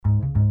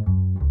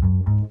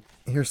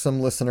Here's some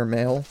listener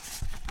mail.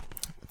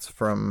 It's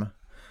from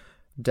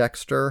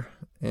Dexter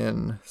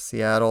in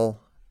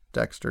Seattle.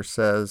 Dexter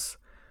says,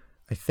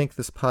 I think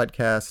this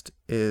podcast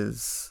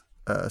is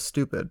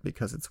stupid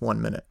because it's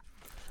 1 minute.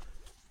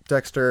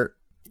 Dexter,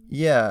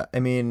 yeah, I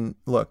mean,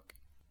 look,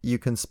 you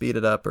can speed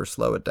it up or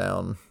slow it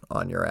down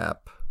on your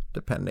app,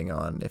 depending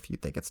on if you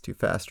think it's too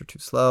fast or too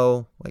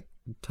slow. Like,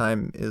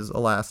 time is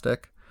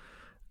elastic.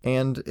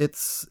 And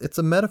it's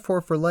a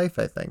metaphor for life,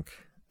 I think.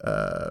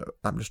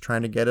 I'm just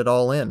trying to get it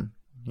all in,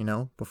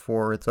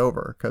 before it's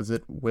over, because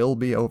it will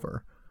be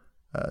over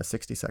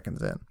 60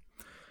 seconds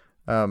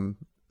in.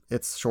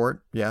 It's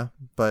short, yeah,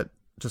 but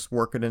just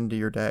work it into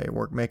your day.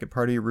 Make it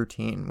part of your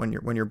routine.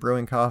 When you're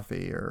brewing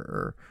coffee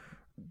or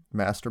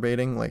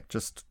masturbating, like,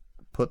 just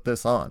put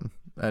this on,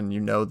 and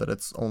you know that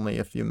it's only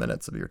a few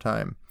minutes of your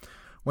time.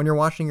 When you're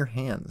washing your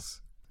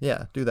hands,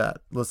 yeah, do that.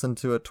 Listen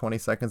to it 20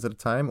 seconds at a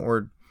time,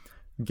 or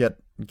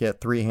get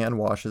 3 hand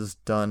washes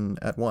done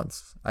at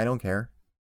once. I don't care.